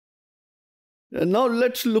Now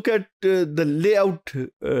let's look at the layout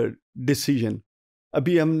decision.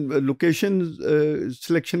 अभी हम location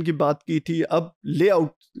selection की बात की थी, अब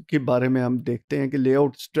लेआउट के बारे में हम देखते हैं कि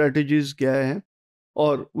लेआउट स्ट्रेटजीज क्या हैं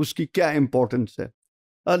और उसकी क्या इम्पोर्टेंस है.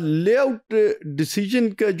 लेआउट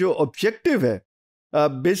डिसीजन का जो ऑब्जेक्टिव है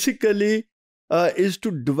basically is to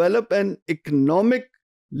develop an economic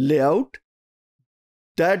layout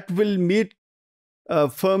that will meet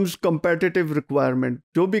firms competitive requirement.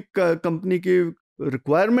 जो भी कंपनी की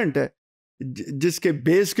रिक्वायरमेंट है जिसके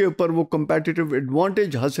बेस के ऊपर वो competitive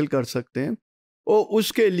एडवांटेज हासिल कर सकते हैं, और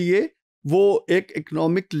उसके लिए वो एक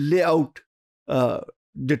इकोनॉमिक लेआउट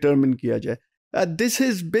डिटरमिन किया जाए. This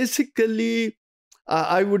is basically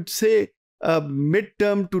I would say mid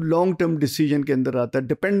term to long term decision के अंदर आता है,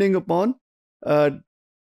 डिपेंडिंग अपॉन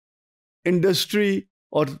इंडस्ट्री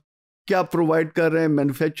और क्या प्रोवाइड कर रहे हैं.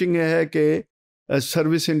 मैन्युफैक्चरिंग है कि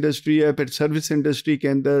सर्विस इंडस्ट्री है, फिर सर्विस इंडस्ट्री के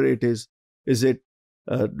अंदर is it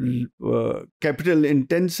capital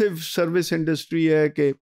intensive service industry है कि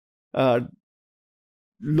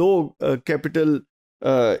लो कैपिटल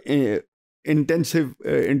इंटेंसिव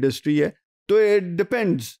इंडस्ट्री है. तो इट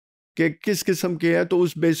डिपेंड्स कि किस किस्म के हैं. तो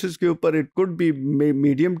उस बेसिस के ऊपर it could be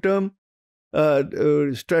medium term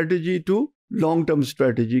strategy to long term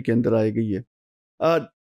strategy के अंदर आई गई है.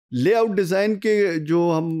 लेआउट डिज़ाइन के जो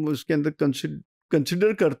हम उसके अंदर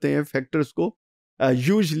कंसिडर करते हैं फैक्टर्स को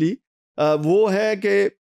यूजली वो है कि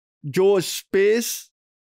जो स्पेस,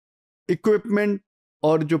 इक्विपमेंट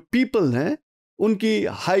और जो पीपल हैं उनकी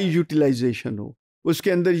हाई यूटिलाइजेशन हो.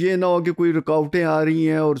 उसके अंदर ये ना हो कि कोई रुकावटें आ रही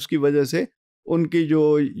हैं और उसकी वजह से उनकी जो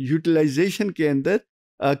यूटिलाइजेशन के अंदर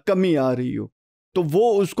कमी आ रही हो. तो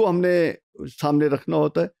वो उसको हमने सामने रखना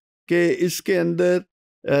होता है कि इसके अंदर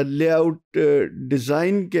लेआउट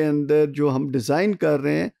डिज़ाइन के अंदर जो हम डिज़ाइन कर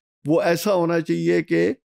रहे हैं वो ऐसा होना चाहिए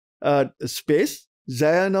कि स्पेस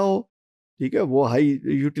ज़ाया ना हो, ठीक है, वो हाई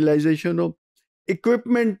यूटिलाइजेशन हो.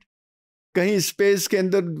 इक्विपमेंट कहीं स्पेस के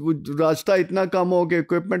अंदर रास्ता इतना कम हो कि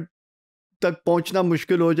इक्विपमेंट तक पहुंचना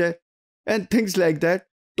मुश्किल हो जाए, एंड थिंग्स लाइक दैट.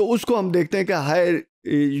 तो उसको हम देखते हैं कि हाई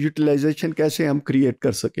यूटिलाइजेशन कैसे हम क्रिएट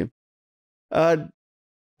कर सकें.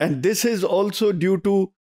 And this is also due to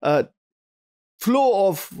flow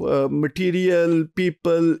of material,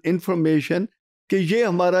 people, information, कि ये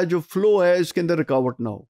हमारा जो फ्लो है इसके अंदर रुकावट ना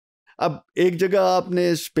हो. अब एक जगह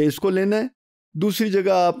आपने स्पेस को लेना है, दूसरी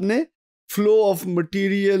जगह आपने flow of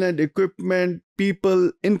material and equipment,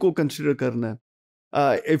 people, इनको कंसिडर करना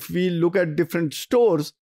है. If we look at different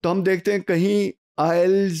stores तो हम देखते हैं कहीं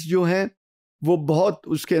आयल्स जो हैं वो बहुत,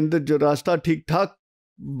 उसके अंदर जो रास्ता ठीक ठाक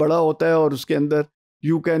बड़ा होता है और उसके अंदर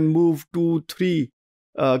यू कैन मूव 2-3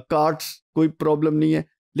 कार्ट्स, कोई प्रॉब्लम नहीं है.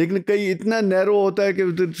 लेकिन कई इतना नैरो होता है कि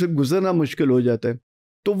उधर से गुजरना मुश्किल हो जाता है.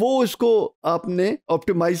 तो वो उसको आपने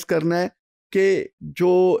ऑप्टिमाइज करना है कि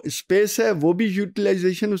जो स्पेस है वो भी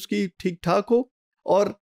यूटिलाइजेशन उसकी ठीक ठाक हो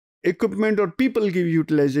और इक्विपमेंट और पीपल की भी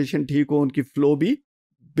यूटिलाइजेशन ठीक हो, उनकी फ्लो भी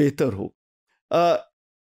बेहतर हो.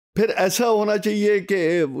 फिर ऐसा होना चाहिए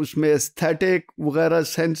कि उसमें एस्थेटिक वगैरह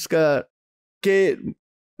सेंस का कि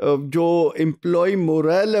जो एम्प्लॉय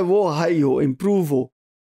मोरल है वो हाई हो, इम्प्रूव हो.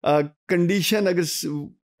 कंडीशन अगर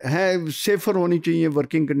है सेफर होनी चाहिए,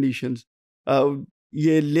 वर्किंग कंडीशंस.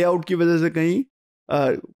 ये लेआउट की वजह से कहीं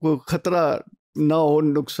कोई ख़तरा ना हो,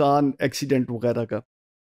 नुकसान, एक्सीडेंट वगैरह का.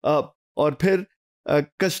 और फिर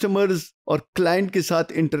कस्टमर्स और क्लाइंट के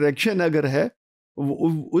साथ इंटरेक्शन अगर है,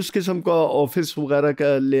 उस किस्म का ऑफिस वगैरह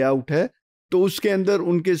का लेआउट है तो उसके अंदर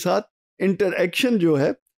उनके साथ इंटरेक्शन जो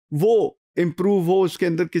है वो इम्प्रूव हो, उसके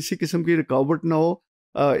अंदर किसी किस्म की रुकावट ना हो.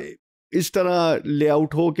 इस तरह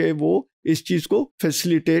लेआउट हो कि वो इस चीज़ को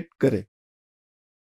फैसिलिटेट करे.